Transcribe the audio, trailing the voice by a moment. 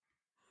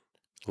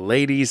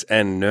Ladies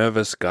and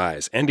nervous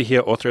guys, Andy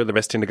here, author of the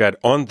best Tinder guide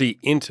on the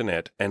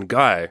internet, and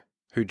guy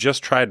who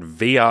just tried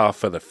VR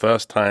for the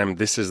first time.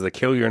 This is the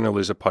Kill You're in a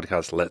Loser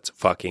podcast. Let's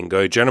fucking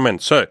go, gentlemen.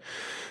 So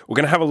we're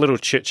going to have a little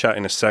chit chat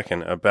in a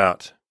second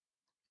about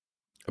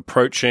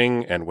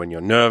approaching and when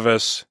you're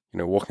nervous,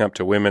 walking up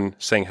to women,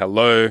 saying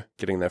hello,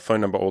 getting their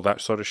phone number, all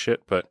that sort of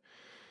shit. But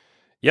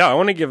yeah, I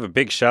want to give a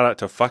big shout out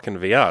to fucking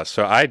VR.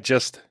 So I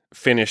just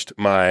finished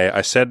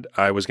I said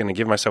I was going to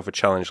give myself a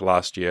challenge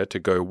last year to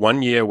go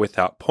 1 year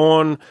without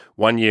porn,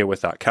 1 year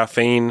without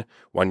caffeine,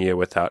 1 year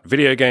without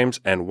video games,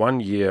 and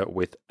 1 year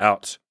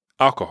without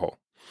alcohol.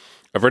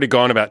 I've already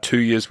gone about 2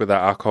 years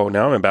without alcohol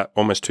now. I'm about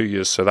almost 2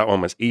 years, so that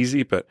one was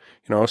easy, but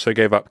I also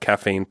gave up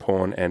caffeine,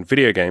 porn, and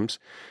video games,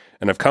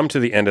 and I've come to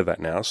the end of that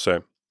now.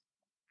 So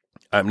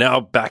I'm now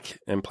back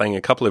and playing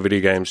a couple of video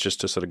games just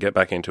to sort of get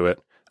back into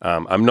it.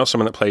 I'm not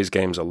someone that plays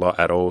games a lot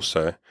at all,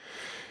 so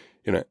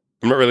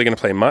I'm not really going to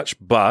play much,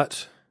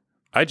 but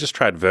I just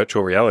tried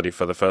virtual reality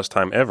for the first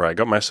time ever. I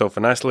got myself a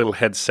nice little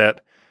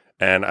headset,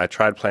 and I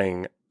tried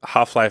playing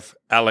Half-Life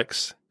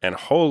Alyx, and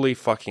holy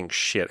fucking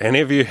shit.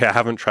 Any of you who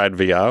haven't tried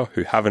VR,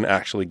 who haven't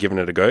actually given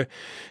it a go,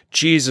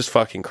 Jesus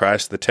fucking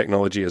Christ, the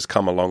technology has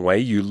come a long way.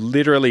 You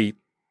literally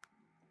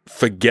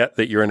forget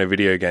that you're in a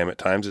video game at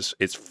times.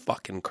 It's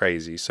fucking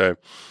crazy. So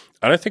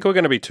I don't think we're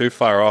going to be too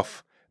far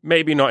off.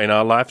 Maybe not in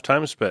our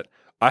lifetimes, but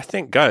I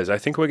think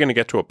we're going to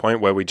get to a point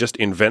where we just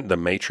invent the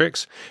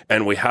Matrix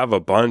and we have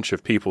a bunch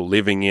of people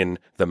living in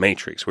the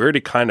Matrix. We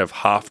already kind of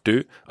half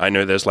do. I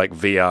know there's like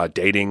VR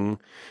dating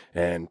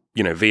and,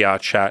 VR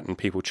chat and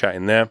people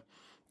chatting there.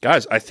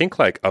 Guys, I think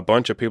like a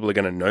bunch of people are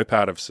going to nope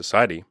out of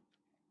society.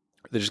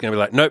 They're just going to be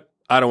like, nope,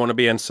 I don't want to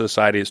be in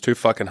society. It's too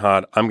fucking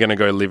hard. I'm going to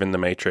go live in the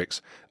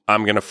Matrix.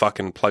 I'm going to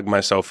fucking plug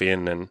myself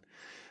in and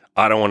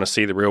I don't want to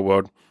see the real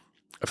world.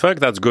 I feel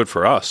like that's good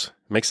for us.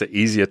 It makes it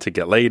easier to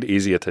get laid,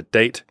 easier to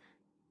date,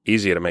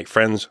 easier to make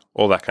friends,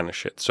 all that kind of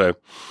shit. So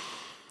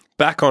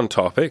back on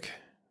topic,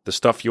 the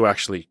stuff you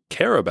actually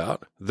care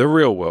about, the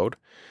real world,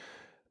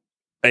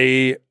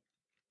 a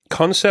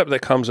concept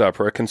that comes up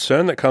or a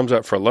concern that comes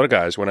up for a lot of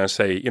guys when I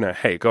say,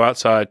 hey, go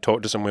outside,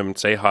 talk to some women,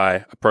 say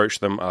hi, approach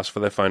them, ask for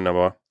their phone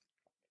number.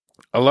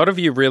 A lot of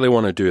you really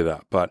want to do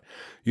that, but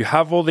you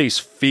have all these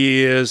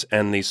fears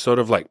and these sort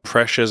of like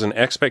pressures and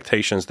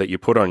expectations that you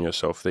put on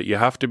yourself that you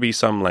have to be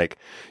some like,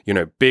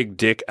 big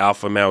dick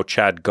alpha male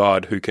Chad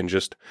God who can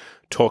just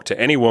talk to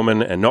any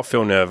woman and not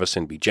feel nervous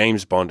and be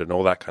James Bond and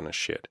all that kind of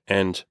shit.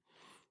 And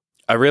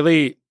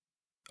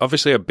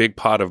obviously a big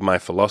part of my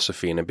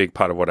philosophy and a big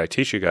part of what I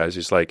teach you guys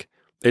is like,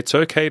 it's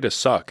okay to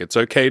suck. It's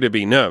okay to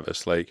be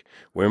nervous. Like,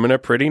 women are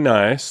pretty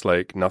nice.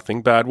 Like,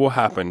 nothing bad will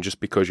happen just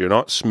because you're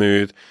not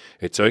smooth.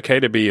 It's okay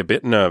to be a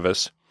bit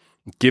nervous.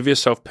 Give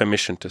yourself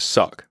permission to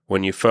suck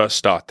when you first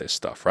start this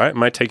stuff, right? It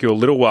might take you a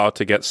little while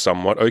to get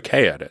somewhat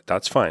okay at it.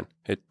 That's fine.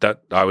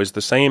 I was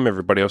the same.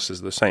 Everybody else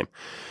is the same.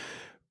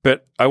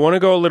 But I want to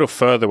go a little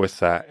further with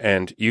that.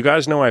 And you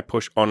guys know I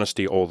push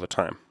honesty all the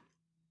time.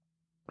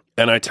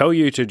 And I tell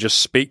you to just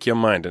speak your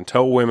mind and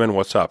tell women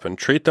what's up and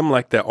treat them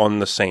like they're on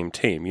the same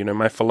team.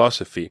 My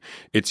philosophy,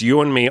 it's you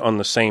and me on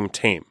the same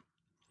team.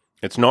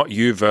 It's not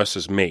you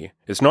versus me.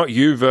 It's not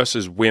you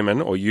versus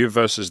women or you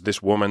versus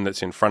this woman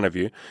that's in front of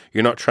you.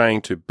 You're not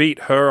trying to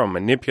beat her or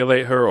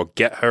manipulate her or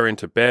get her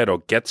into bed or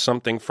get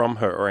something from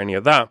her or any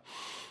of that.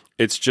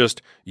 It's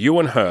just you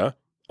and her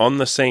on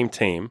the same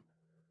team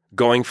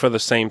going for the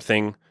same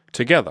thing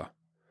together.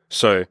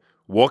 So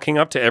walking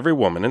up to every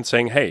woman and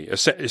saying, hey,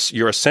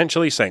 you're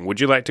essentially saying, would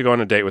you like to go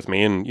on a date with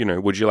me?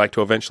 And, would you like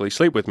to eventually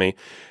sleep with me?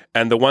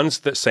 And the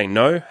ones that say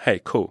no,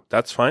 hey, cool,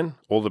 that's fine.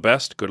 All the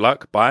best. Good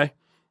luck. Bye.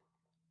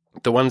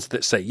 The ones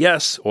that say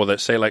yes, or that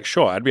say like,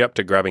 sure, I'd be up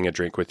to grabbing a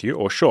drink with you,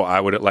 or sure,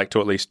 I would like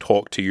to at least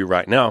talk to you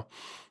right now.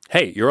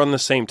 Hey, you're on the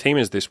same team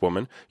as this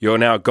woman. You're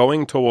now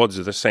going towards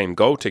the same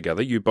goal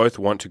together. You both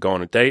want to go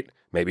on a date,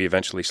 maybe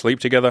eventually sleep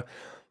together.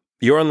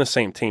 You're on the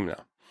same team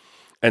now.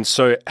 And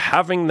so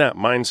having that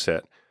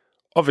mindset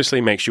obviously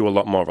makes you a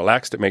lot more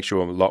relaxed. It makes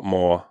you a lot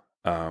more,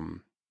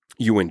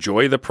 you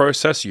enjoy the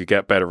process. You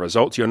get better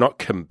results. You're not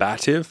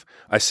combative.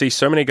 I see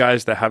so many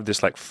guys that have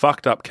this like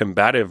fucked up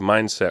combative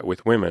mindset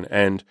with women.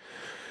 And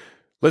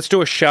let's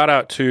do a shout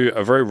out to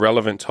a very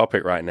relevant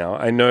topic right now.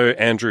 I know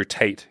Andrew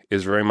Tate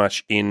is very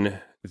much in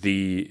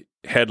the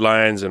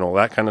headlines and all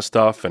that kind of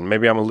stuff. And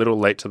maybe I'm a little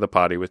late to the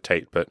party with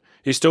Tate, but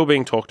he's still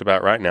being talked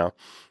about right now.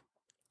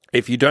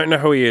 If you don't know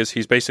who he is,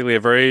 he's basically a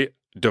very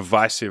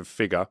divisive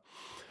figure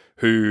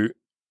who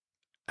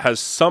has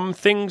some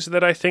things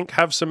that I think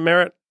have some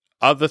merit,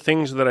 other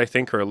things that I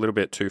think are a little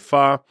bit too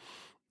far.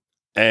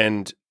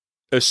 And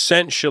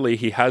essentially,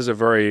 he has a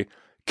very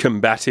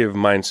combative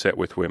mindset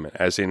with women,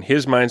 as in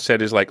his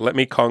mindset is like, let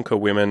me conquer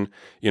women,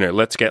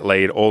 let's get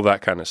laid, all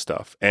that kind of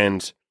stuff.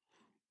 And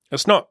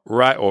it's not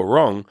right or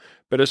wrong,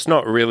 but it's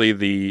not really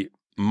the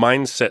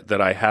mindset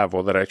that I have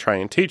or that I try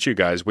and teach you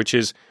guys, which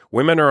is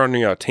women are on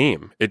your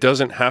team. It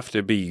doesn't have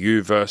to be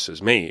you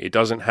versus me. It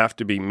doesn't have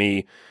to be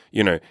me,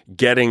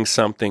 getting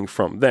something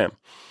from them.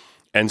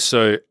 And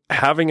so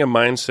having a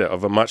mindset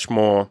of a much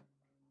more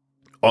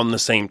on the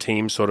same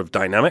team sort of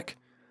dynamic,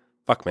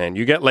 fuck man,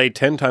 you get laid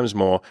 10 times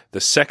more.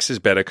 The sex is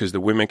better because the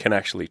women can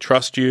actually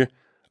trust you.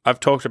 I've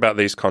talked about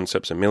these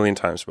concepts a million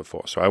times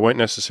before, so I won't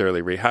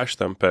necessarily rehash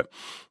them. But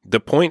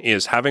the point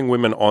is having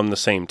women on the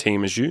same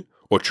team as you,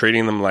 or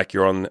treating them like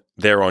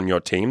they're on your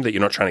team, that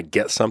you're not trying to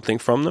get something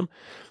from them,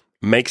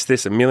 makes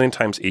this a million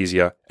times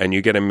easier and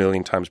you get a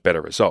million times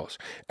better results.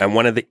 And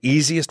one of the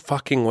easiest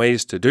fucking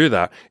ways to do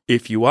that,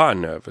 if you are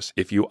nervous,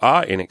 if you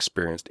are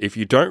inexperienced, if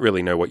you don't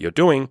really know what you're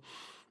doing,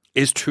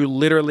 is to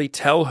literally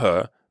tell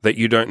her that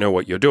you don't know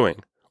what you're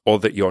doing or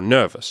that you're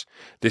nervous.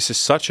 This is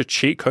such a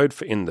cheat code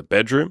for in the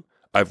bedroom.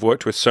 I've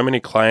worked with so many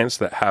clients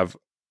that have,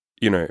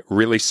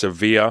 really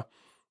severe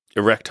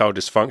erectile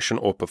dysfunction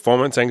or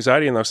performance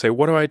anxiety, and they'll say,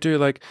 what do I do?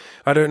 Like,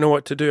 I don't know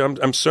what to do.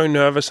 I'm so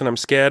nervous and I'm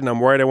scared and I'm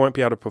worried I won't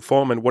be able to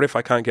perform. And what if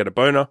I can't get a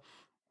boner?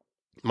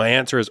 My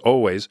answer is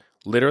always,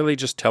 literally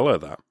just tell her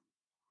that.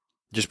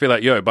 Just be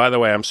like, yo, by the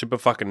way, I'm super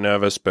fucking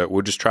nervous, but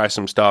we'll just try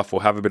some stuff. We'll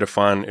have a bit of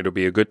fun. It'll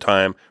be a good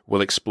time.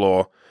 We'll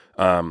explore.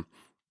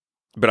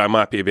 But I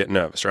might be a bit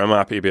nervous or I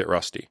might be a bit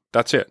rusty.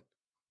 That's it.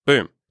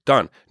 Boom.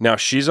 Done. Now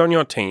she's on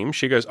your team.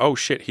 She goes, oh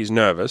shit, he's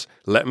nervous.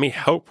 Let me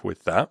help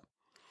with that.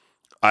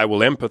 I will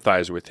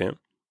empathize with him.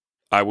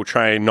 I will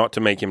try not to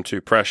make him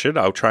too pressured.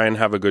 I'll try and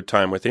have a good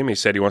time with him. He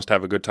said he wants to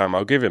have a good time.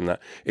 I'll give him that.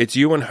 It's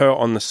you and her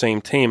on the same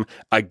team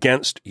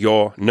against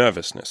your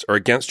nervousness or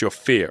against your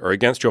fear or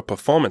against your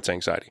performance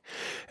anxiety.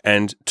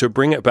 And to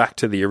bring it back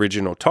to the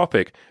original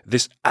topic,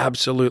 this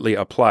absolutely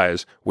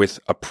applies with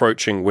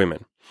approaching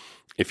women.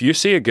 If you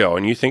see a girl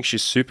and you think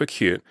she's super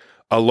cute,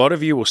 a lot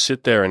of you will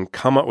sit there and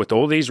come up with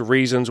all these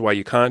reasons why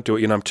you can't do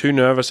it. I'm too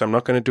nervous. I'm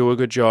not going to do a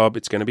good job.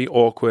 It's going to be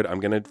awkward. I'm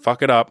going to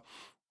fuck it up.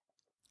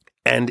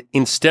 And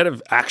instead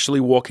of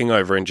actually walking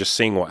over and just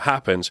seeing what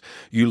happens,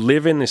 you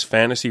live in this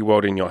fantasy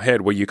world in your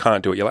head where you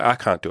can't do it. You're like,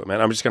 I can't do it, man.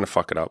 I'm just going to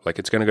fuck it up. Like,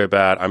 it's going to go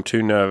bad. I'm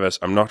too nervous.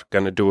 I'm not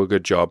going to do a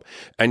good job.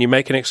 And you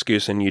make an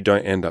excuse and you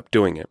don't end up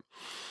doing it.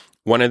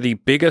 One of the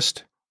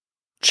biggest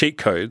cheat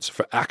codes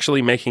for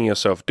actually making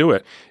yourself do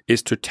it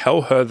is to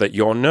tell her that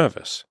you're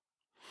nervous,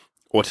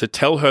 or to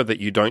tell her that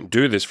you don't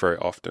do this very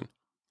often,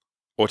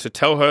 or to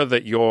tell her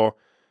that you're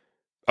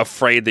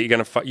afraid that you're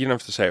going to, you don't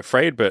have to say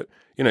afraid, but,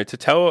 to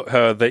tell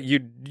her that you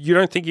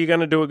don't think you're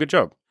going to do a good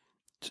job.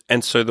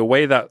 And so the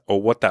way that,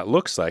 or what that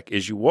looks like,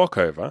 is you walk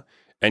over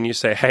and you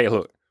say, hey,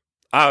 look,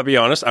 I'll be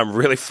honest, I'm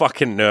really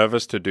fucking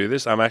nervous to do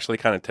this. I'm actually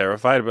kind of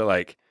terrified, but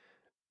like,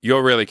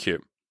 you're really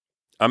cute.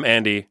 I'm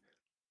Andy.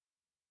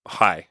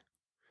 Hi.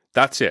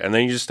 That's it. And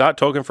then you just start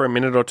talking for a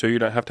minute or two. You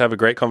don't have to have a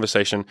great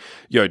conversation.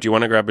 Yo, do you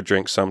want to grab a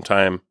drink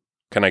sometime?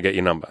 Can I get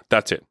your number?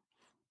 That's it.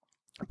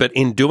 But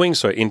in doing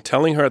so, in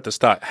telling her at the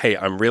start, hey,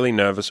 I'm really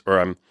nervous,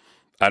 or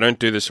I don't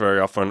do this very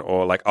often,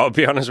 or like, I'll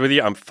be honest with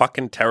you, I'm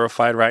fucking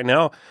terrified right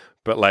now.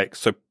 But like,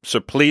 so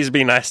please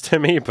be nice to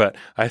me. But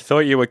I thought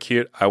you were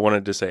cute. I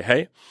wanted to say,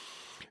 hey,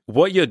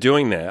 what you're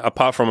doing there,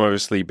 apart from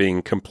obviously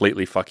being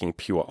completely fucking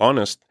pure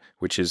honest,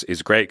 which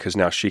is great because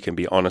now she can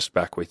be honest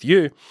back with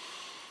you.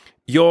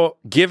 You're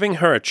giving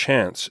her a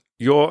chance.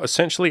 You're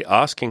essentially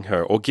asking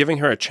her or giving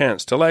her a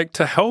chance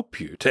to help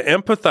you, to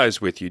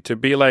empathize with you, to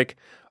be like,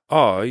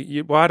 oh,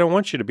 I don't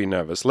want you to be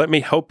nervous. Let me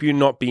help you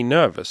not be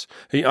nervous.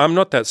 I'm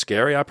not that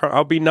scary.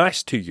 I'll be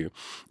nice to you.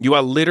 You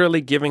are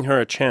literally giving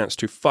her a chance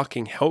to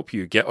fucking help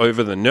you get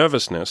over the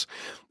nervousness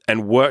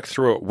and work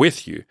through it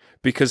with you.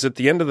 Because at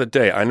the end of the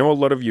day, I know a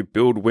lot of you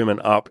build women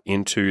up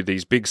into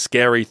these big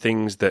scary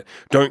things that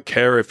don't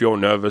care if you're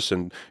nervous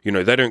and,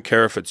 they don't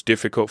care if it's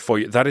difficult for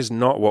you. That is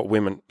not what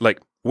women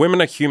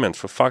are humans,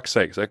 for fuck's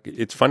sake. Like,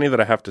 it's funny that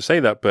I have to say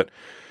that, but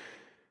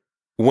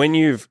when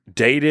you've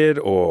dated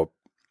or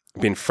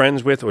been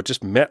friends with or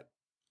just met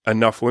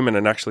enough women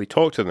and actually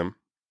talked to them,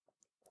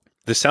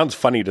 this sounds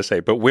funny to say,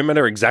 but women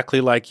are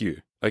exactly like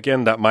you.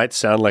 Again, that might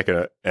sound like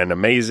an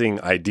amazing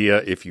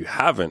idea if you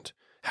haven't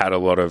had a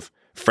lot of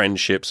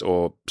friendships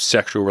or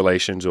sexual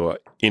relations or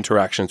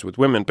interactions with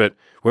women, but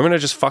women are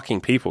just fucking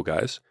people,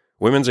 guys.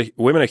 Women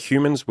are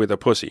humans with a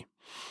pussy,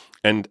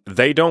 and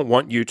they don't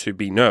want you to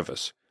be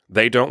nervous.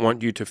 They don't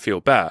want you to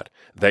feel bad.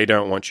 They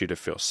don't want you to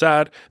feel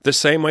sad, the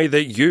same way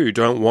that you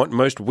don't want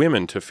most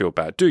women to feel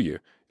bad, do you?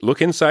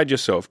 Look inside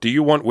yourself. Do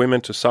you want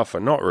women to suffer?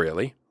 Not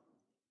really.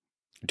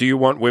 Do you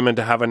want women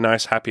to have a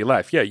nice, happy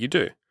life? Yeah, you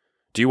do.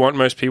 Do you want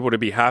most people to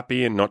be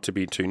happy and not to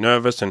be too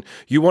nervous? And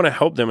you want to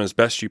help them as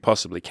best you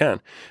possibly can.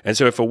 And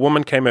so if a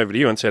woman came over to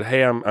you and said,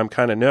 hey, I'm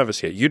kind of nervous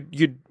here,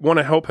 you'd want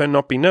to help her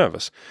not be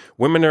nervous.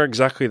 Women are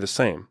exactly the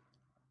same.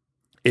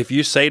 If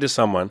you say to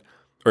someone,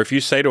 or if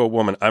you say to a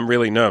woman, I'm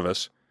really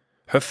nervous,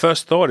 her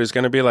first thought is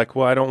going to be like,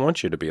 well, I don't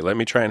want you to be. Let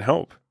me try and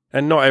help.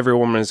 And not every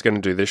woman is going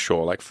to do this,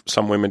 sure. Like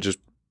some women just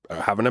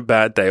are having a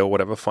bad day or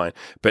whatever, fine.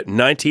 But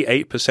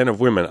 98%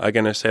 of women are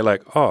going to say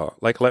like, oh,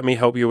 like, let me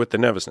help you with the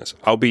nervousness.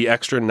 I'll be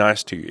extra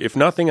nice to you. If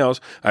nothing else,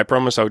 I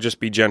promise I'll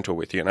just be gentle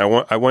with you. And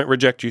I won't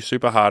reject you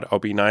super hard. I'll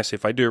be nice.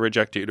 If I do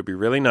reject you, it'll be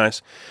really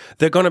nice.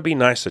 They're going to be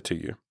nicer to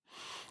you.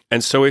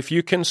 And so if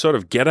you can sort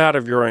of get out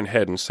of your own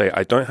head and say,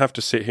 I don't have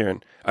to sit here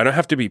and I don't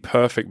have to be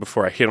perfect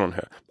before I hit on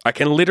her. I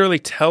can literally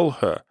tell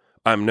her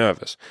I'm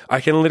nervous. I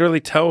can literally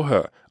tell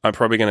her I'm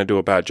probably going to do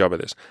a bad job of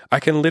this. I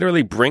can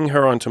literally bring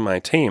her onto my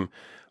team.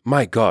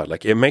 My God,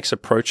 like it makes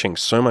approaching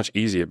so much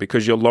easier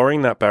because you're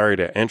lowering that barrier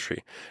to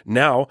entry.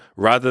 Now,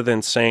 rather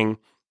than saying,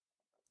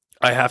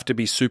 I have to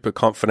be super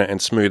confident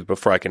and smooth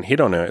before I can hit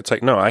on her, it's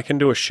like, no, I can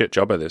do a shit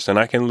job of this. And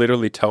I can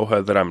literally tell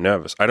her that I'm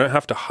nervous. I don't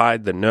have to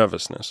hide the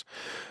nervousness.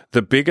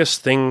 The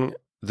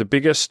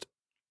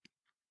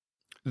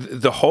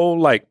whole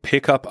like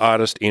pickup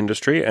artist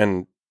industry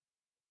and,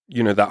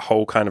 you know, that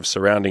whole kind of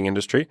surrounding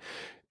industry,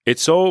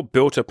 it's all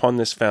built upon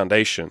this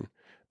foundation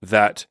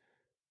that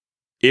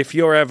if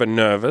you're ever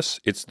nervous,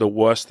 it's the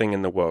worst thing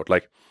in the world.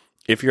 Like,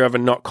 if you're ever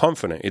not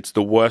confident, it's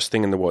the worst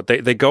thing in the world.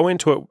 They go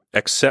into it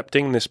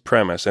accepting this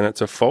premise, and it's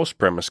a false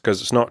premise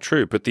because it's not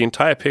true. But the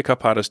entire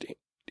pickup artist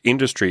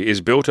industry is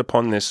built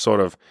upon this sort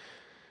of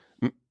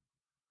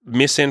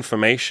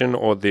misinformation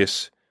or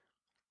this,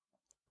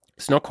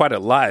 it's not quite a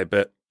lie,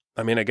 but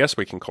I mean, I guess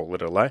we can call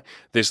it a lie.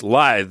 This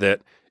lie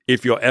that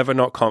if you're ever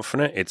not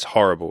confident, it's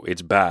horrible,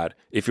 it's bad.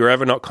 If you're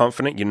ever not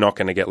confident, you're not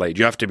going to get laid.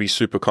 You have to be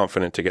super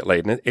confident to get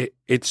laid. And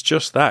it's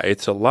just that.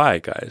 It's a lie,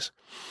 guys.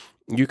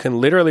 You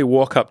can literally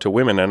walk up to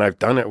women, and I've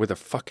done it with a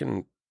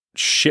fucking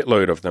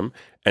shitload of them,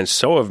 and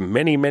so have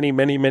many, many,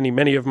 many, many,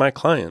 many of my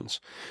clients.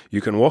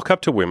 You can walk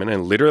up to women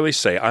and literally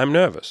say, I'm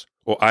nervous,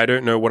 or I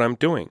don't know what I'm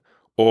doing,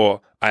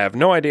 or I have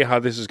no idea how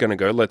this is going to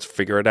go. Let's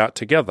figure it out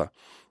together.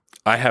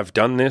 I have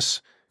done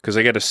this because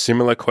I get a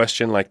similar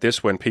question like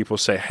this when people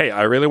say, hey,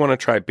 I really want to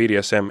try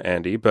BDSM,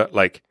 Andy, but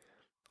like,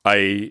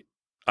 I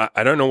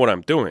don't know what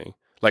I'm doing.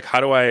 Like,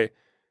 how do I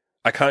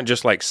can't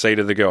just like say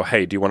to the girl,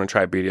 hey, do you want to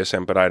try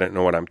BDSM, but I don't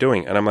know what I'm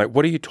doing. And I'm like,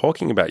 what are you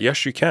talking about?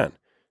 Yes, you can.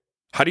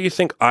 How do you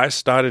think I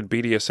started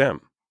BDSM?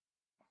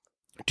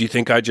 Do you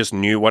think I just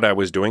knew what I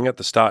was doing at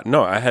the start?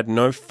 No, I had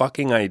no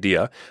fucking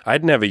idea.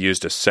 I'd never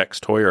used a sex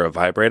toy or a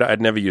vibrator.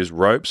 I'd never used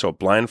ropes or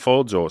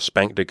blindfolds or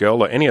spanked a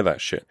girl or any of that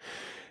shit.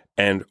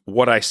 And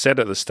what I said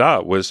at the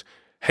start was,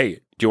 hey,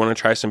 do you want to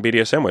try some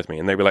BDSM with me?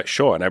 And they'd be like,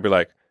 sure. And I'd be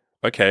like,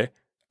 okay,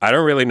 I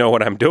don't really know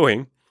what I'm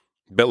doing,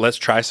 but let's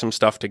try some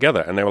stuff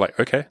together. And they were like,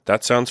 okay,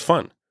 that sounds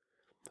fun.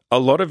 A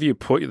lot of you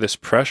put this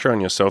pressure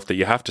on yourself that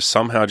you have to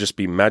somehow just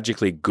be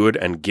magically good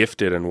and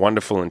gifted and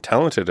wonderful and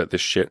talented at this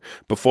shit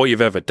before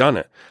you've ever done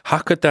it. How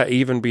could that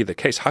even be the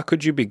case? How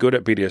could you be good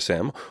at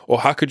BDSM,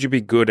 or how could you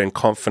be good and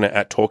confident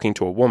at talking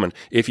to a woman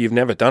if you've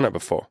never done it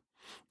before?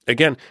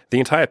 Again, the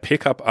entire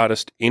pickup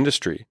artist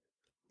industry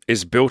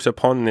is built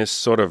upon this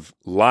sort of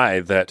lie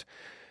that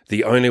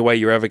the only way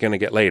you're ever going to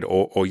get laid,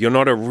 or you're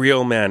not a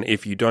real man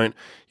if you don't,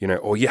 you know,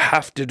 or you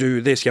have to do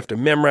this, you have to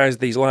memorize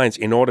these lines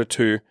in order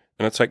to,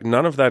 and it's like,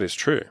 none of that is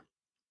true.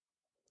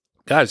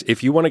 Guys,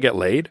 if you want to get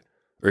laid,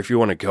 or if you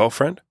want a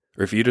girlfriend,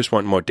 or if you just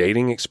want more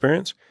dating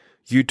experience,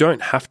 you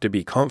don't have to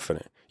be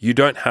confident. You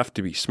don't have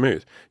to be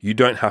smooth. You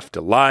don't have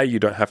to lie. You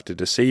don't have to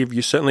deceive.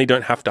 You certainly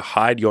don't have to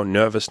hide your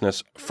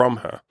nervousness from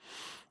her.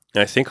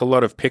 And I think a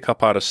lot of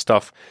pickup artist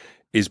stuff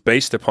is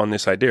based upon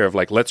this idea of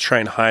like, let's try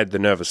and hide the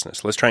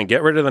nervousness. Let's try and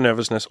get rid of the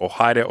nervousness, or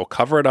hide it, or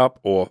cover it up,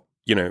 or,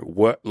 you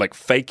know, like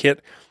fake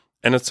it.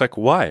 And it's like,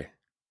 why?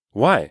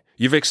 Why?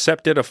 You've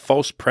accepted a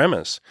false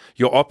premise.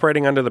 You're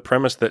operating under the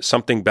premise that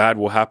something bad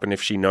will happen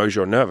if she knows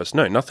you're nervous.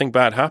 No, nothing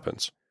bad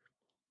happens.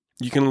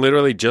 You can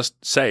literally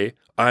just say,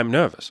 I'm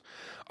nervous.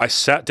 I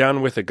sat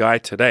down with a guy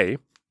today,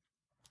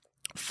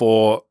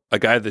 for a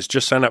guy that's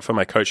just signed up for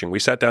my coaching. We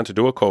sat down to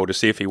do a call to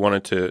see if he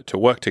wanted to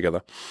work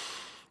together.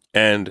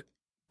 And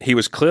he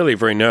was clearly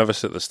very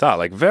nervous at the start,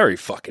 like very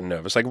fucking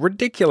nervous, like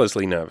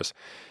ridiculously nervous.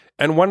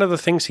 And one of the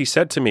things he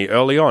said to me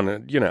early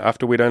on, you know,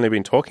 after we'd only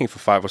been talking for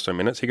 5 or so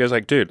minutes, he goes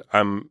like, dude,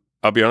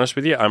 I'll be honest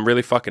with you, I'm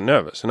really fucking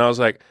nervous. And I was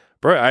like,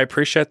 bro, I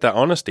appreciate that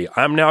honesty.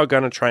 I'm now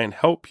going to try and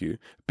help you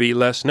be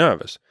less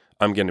nervous.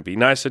 I'm going to be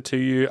nicer to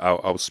you.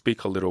 I'll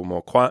speak a little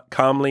more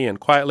calmly and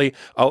quietly.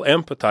 I'll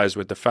empathize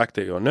with the fact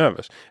that you're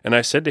nervous. And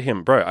I said to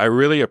him, bro, I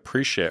really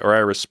appreciate, or I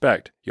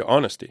respect your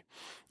honesty.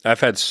 I've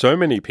had so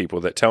many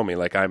people that tell me,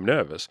 like, I'm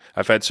nervous.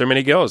 I've had so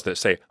many girls that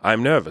say,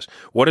 I'm nervous.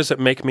 What does it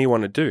make me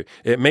want to do?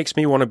 It makes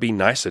me want to be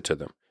nicer to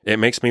them. It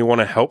makes me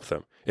want to help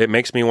them. It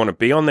makes me want to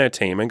be on their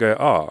team and go,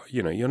 oh,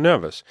 you know, you're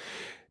nervous.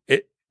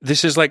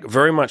 This is like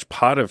very much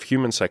part of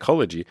human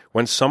psychology.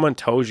 When someone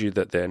tells you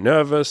that they're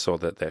nervous or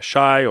that they're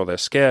shy or they're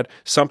scared,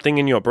 something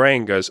in your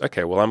brain goes,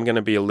 okay, well, I'm going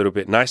to be a little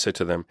bit nicer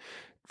to them.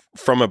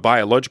 From a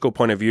biological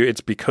point of view, it's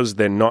because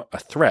they're not a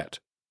threat.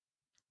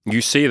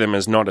 You see them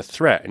as not a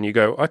threat, and you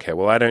go, okay,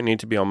 well, I don't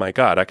need to be on my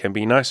guard. I can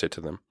be nicer to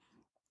them.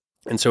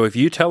 And so if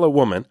you tell a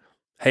woman,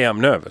 hey,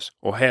 I'm nervous,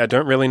 or hey, I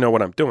don't really know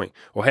what I'm doing,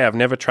 or hey, I've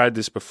never tried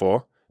this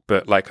before,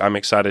 but like, I'm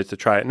excited to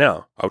try it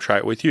now. I'll try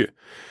it with you.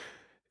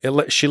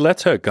 She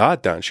lets her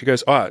guard down. She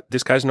goes, oh,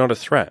 this guy's not a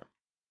threat.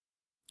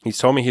 He's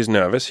told me he's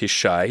nervous, he's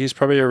shy, he's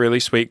probably a really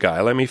sweet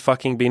guy. Let me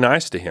fucking be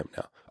nice to him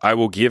now. I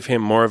will give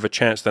him more of a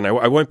chance than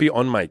I won't be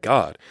on my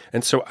guard.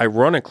 And so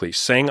ironically,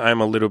 saying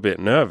I'm a little bit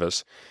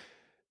nervous,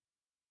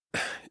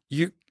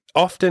 you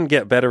often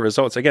get better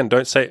results. Again,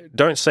 don't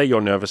say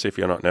you're nervous if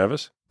you're not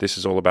nervous. This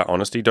is all about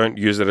honesty. Don't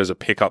use it as a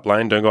pickup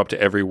line. Don't go up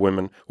to every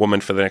woman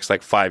for the next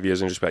like 5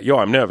 years and just be like, yo,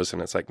 I'm nervous.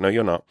 And it's like, no,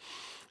 you're not.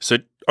 So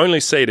only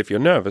say it if you're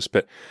nervous,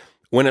 but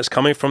when it's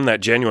coming from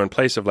that genuine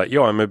place of like,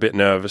 yo, I'm a bit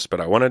nervous,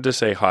 but I wanted to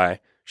say hi,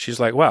 she's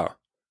like, wow,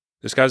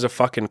 this guy's a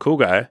fucking cool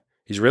guy.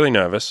 He's really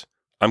nervous.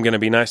 I'm going to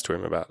be nice to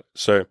him about it.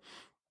 So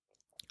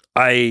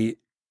I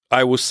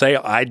will say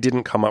I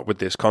didn't come up with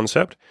this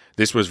concept.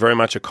 This was very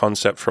much a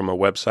concept from a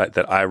website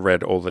that I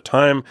read all the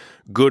time,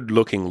 Good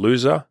Looking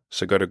Loser.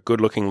 So go to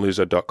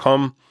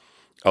goodlookingloser.com.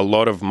 A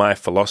lot of my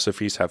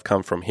philosophies have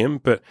come from him,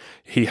 but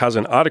he has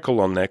an article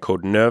on there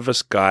called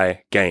Nervous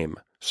Guy Game.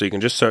 So you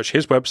can just search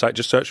his website,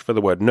 just search for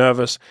the word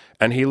nervous,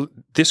 and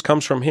this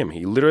comes from him.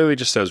 He literally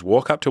just says,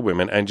 walk up to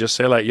women and just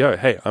say like, yo,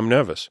 hey, I'm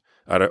nervous.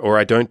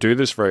 I don't do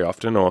this very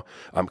often, or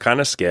I'm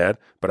kind of scared,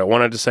 but I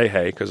wanted to say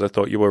hey because I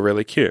thought you were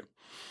really cute.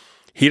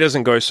 He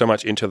doesn't go so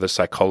much into the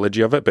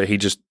psychology of it, but he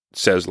just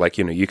says like,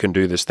 you can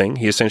do this thing.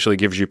 He essentially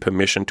gives you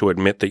permission to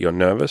admit that you're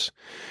nervous.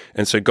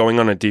 And so going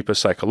on a deeper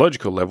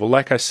psychological level,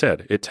 like I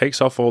said, it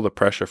takes off all the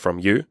pressure from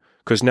you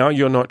because now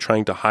you're not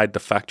trying to hide the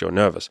fact you're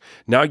nervous.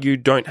 Now you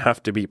don't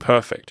have to be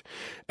perfect.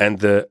 And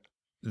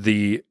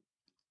the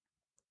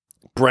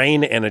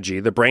brain energy,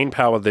 the brain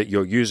power that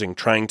you're using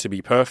trying to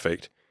be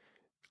perfect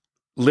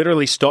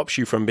literally stops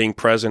you from being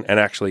present and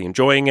actually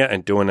enjoying it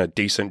and doing a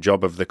decent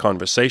job of the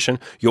conversation.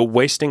 You're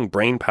wasting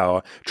brain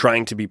power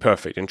trying to be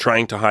perfect and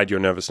trying to hide your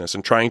nervousness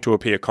and trying to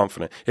appear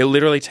confident. It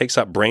literally takes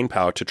up brain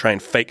power to try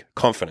and fake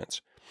confidence.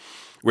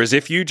 Whereas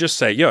if you just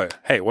say, yo,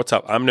 hey, what's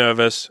up? I'm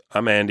nervous.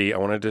 I'm Andy. I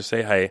wanted to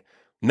say hey.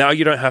 Now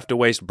you don't have to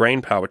waste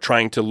brain power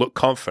trying to look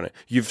confident.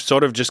 You've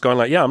sort of just gone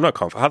like, yeah, I'm not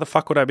confident. How the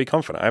fuck would I be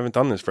confident? I haven't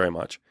done this very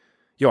much.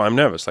 Yo, I'm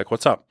nervous. Like,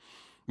 what's up?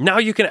 Now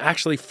you can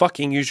actually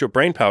fucking use your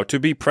brain power to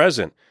be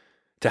present,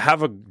 to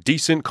have a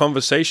decent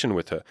conversation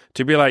with her,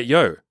 to be like,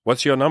 yo,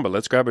 what's your number?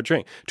 Let's grab a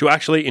drink. To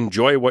actually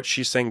enjoy what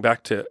she's saying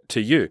back to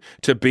you,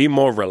 to be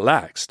more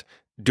relaxed.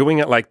 Doing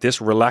it like this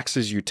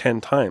relaxes you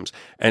 10 times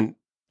and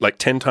like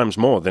 10 times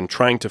more than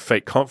trying to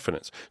fake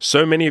confidence.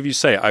 So many of you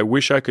say, I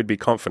wish I could be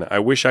confident. I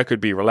wish I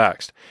could be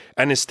relaxed.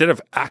 And instead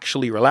of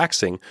actually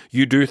relaxing,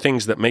 you do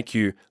things that make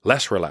you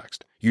less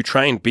relaxed. You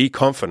try and be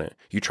confident.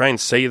 You try and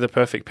say the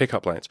perfect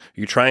pickup lines.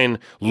 You try and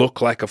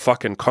look like a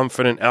fucking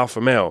confident alpha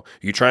male.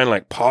 You try and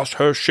like pass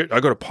her shit. I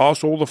got to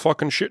pass all the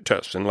fucking shit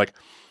tests and like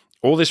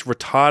all this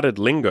retarded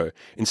lingo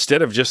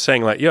instead of just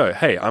saying like, yo,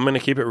 hey, I'm going to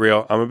keep it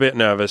real. I'm a bit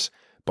nervous,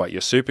 but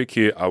you're super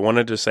cute. I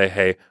wanted to say,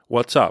 hey,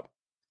 what's up?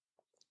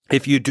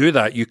 If you do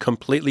that, you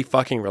completely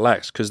fucking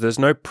relax because there's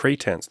no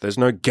pretense, there's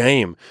no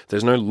game,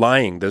 there's no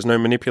lying, there's no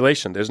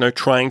manipulation, there's no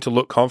trying to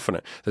look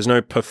confident, there's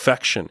no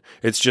perfection.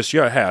 It's just,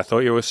 yo, hey, I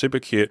thought you were super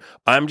cute.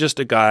 I'm just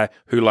a guy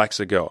who likes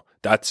a girl.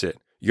 That's it.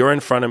 You're in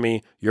front of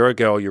me, you're a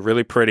girl, you're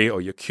really pretty, or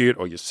you're cute,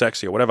 or you're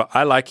sexy, or whatever.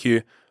 I like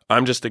you.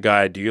 I'm just a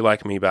guy. Do you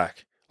like me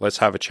back? Let's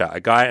have a chat.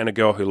 A guy and a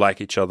girl who like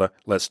each other.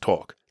 Let's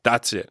talk.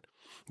 That's it.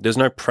 There's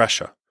no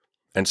pressure.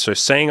 And so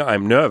saying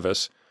I'm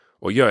nervous,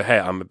 or yo, hey,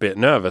 I'm a bit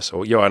nervous,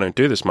 or yo, I don't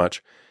do this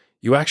much,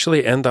 you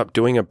actually end up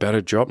doing a better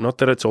job. Not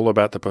that it's all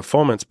about the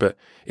performance, but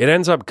it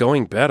ends up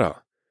going better.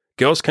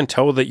 Girls can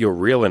tell that you're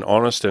real and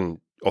honest and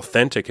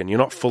authentic and you're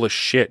not full of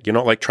shit. You're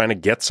not like trying to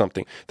get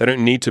something. They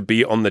don't need to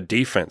be on the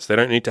defense. They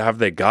don't need to have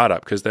their guard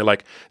up because they're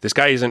like, this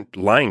guy isn't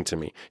lying to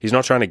me. He's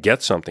not trying to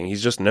get something.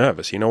 He's just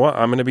nervous. You know what?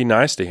 I'm going to be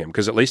nice to him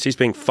because at least he's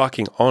being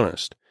fucking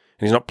honest.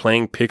 And he's not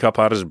playing pickup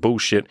artist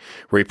bullshit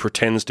where he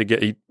pretends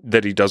to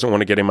that he doesn't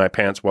want to get in my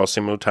pants while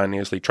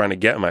simultaneously trying to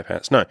get in my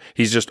pants. No,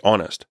 he's just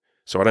honest.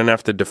 So I don't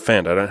have to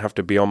defend. I don't have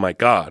to be on my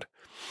guard.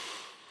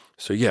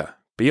 So yeah,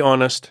 be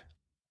honest.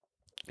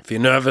 If you're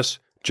nervous,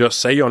 just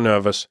say you're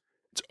nervous.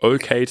 It's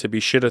okay to be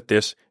shit at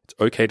this. It's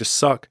okay to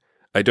suck.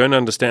 I don't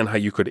understand how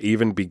you could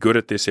even be good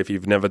at this if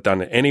you've never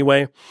done it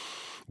anyway.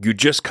 You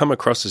just come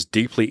across as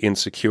deeply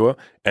insecure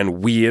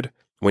and weird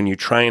when you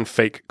try and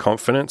fake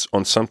confidence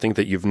on something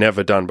that you've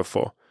never done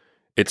before.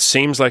 It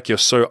seems like you're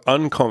so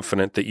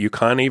unconfident that you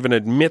can't even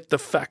admit the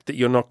fact that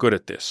you're not good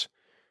at this.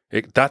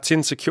 That's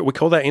insecure. We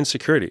call that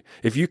insecurity.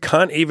 If you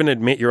can't even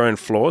admit your own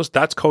flaws,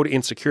 that's called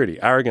insecurity.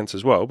 Arrogance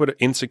as well, but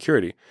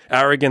insecurity.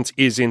 Arrogance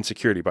is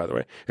insecurity, by the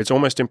way. It's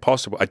almost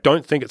impossible. I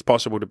don't think it's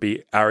possible to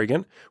be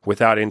arrogant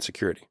without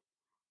insecurity.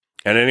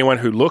 And anyone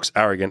who looks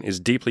arrogant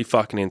is deeply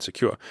fucking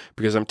insecure.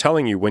 Because I'm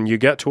telling you, when you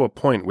get to a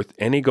point with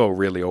any goal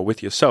really, or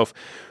with yourself,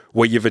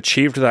 where you've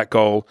achieved that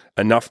goal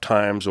enough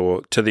times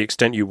or to the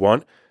extent you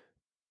want,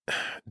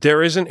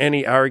 there isn't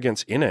any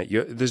arrogance in it.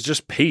 There's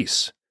just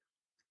peace.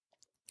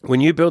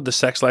 When you build the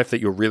sex life that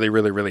you're really,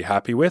 really, really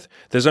happy with,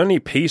 there's only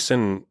peace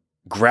and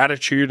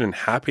gratitude and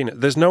happiness.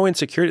 There's no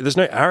insecurity. There's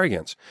no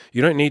arrogance.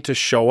 You don't need to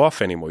show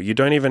off anymore. You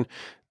don't even...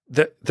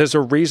 There's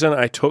a reason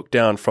I took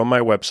down from my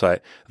website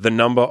the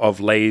number of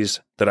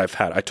lays that I've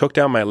had. I took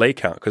down my lay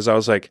count because I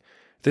was like,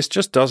 this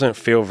just doesn't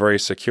feel very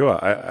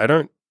secure. I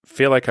don't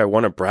feel like I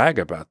want to brag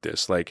about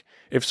this. Like,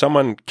 if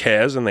someone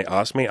cares and they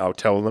ask me, I'll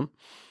tell them.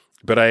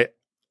 But I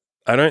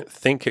don't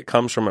think it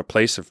comes from a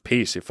place of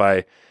peace if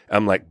I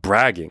am like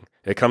bragging.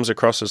 It comes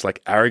across as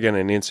like arrogant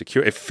and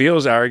insecure. It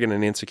feels arrogant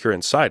and insecure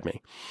inside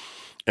me.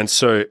 And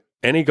so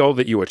any goal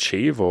that you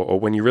achieve or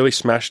when you really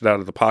smash it out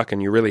of the park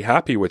and you're really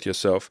happy with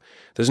yourself,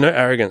 there's no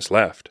arrogance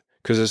left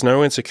because there's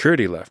no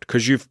insecurity left,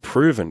 because you've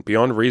proven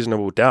beyond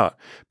reasonable doubt,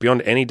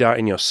 beyond any doubt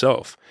in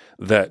yourself,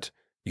 that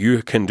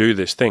you can do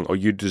this thing, or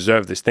you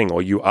deserve this thing,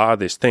 or you are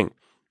this thing.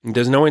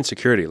 There's no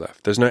insecurity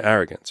left. There's no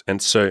arrogance.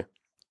 And so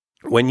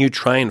when you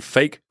try and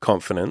fake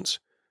confidence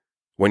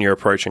when you're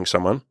approaching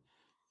someone,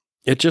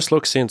 it just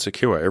looks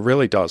insecure. It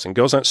really does. And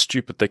girls aren't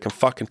stupid. They can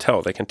fucking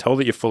tell. They can tell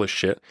that you're full of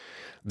shit.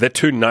 They're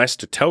too nice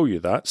to tell you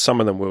that. Some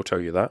of them will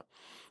tell you that.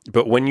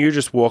 But when you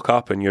just walk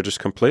up and you're just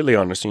completely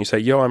honest and you say,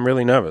 yo, I'm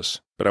really nervous,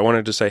 but I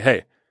wanted to say,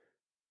 hey,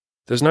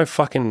 there's no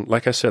fucking,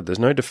 like I said, there's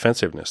no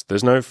defensiveness.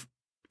 There's no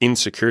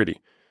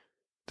insecurity.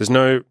 There's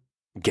no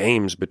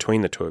games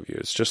between the two of you.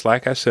 It's just,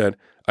 like I said,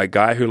 a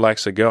guy who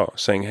likes a girl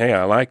saying, hey,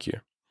 I like you.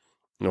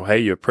 Or, hey,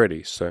 you're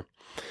pretty. So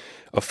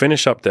I'll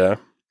finish up there.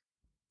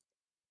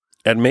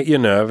 Admit you're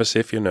nervous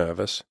if you're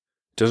nervous.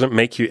 Doesn't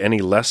make you any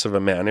less of a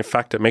man. In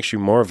fact, it makes you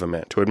more of a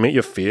man. To admit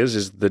your fears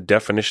is the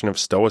definition of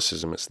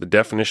stoicism. It's the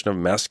definition of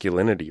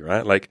masculinity,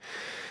 right? Like,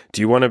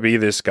 do you want to be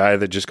this guy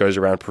that just goes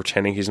around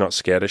pretending he's not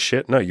scared of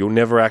shit? No, you'll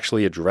never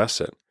actually address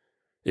it.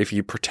 If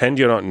you pretend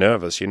you're not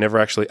nervous, you never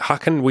actually... How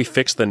can we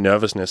fix the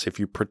nervousness if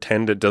you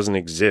pretend it doesn't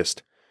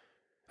exist?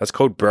 That's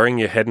called burying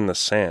your head in the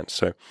sand.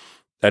 So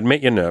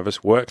admit you're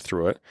nervous, work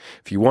through it.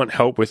 If you want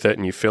help with it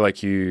and you feel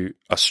like you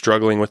are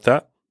struggling with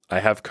that, I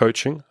have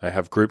coaching. I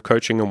have group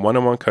coaching and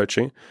one-on-one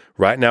coaching.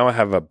 Right now, I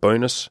have a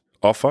bonus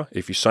offer.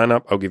 If you sign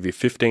up, I'll give you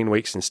 15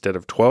 weeks instead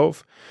of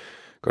 12.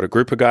 Got a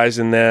group of guys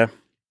in there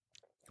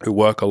who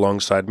work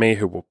alongside me,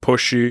 who will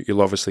push you.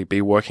 You'll obviously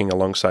be working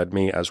alongside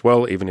me as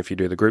well, even if you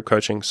do the group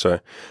coaching. So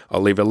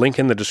I'll leave a link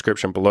in the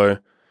description below.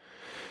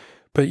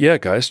 But yeah,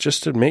 guys,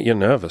 just admit you're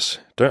nervous.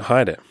 Don't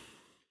hide it.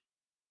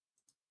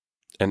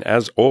 And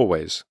as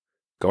always,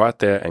 go out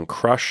there and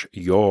crush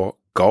your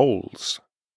goals.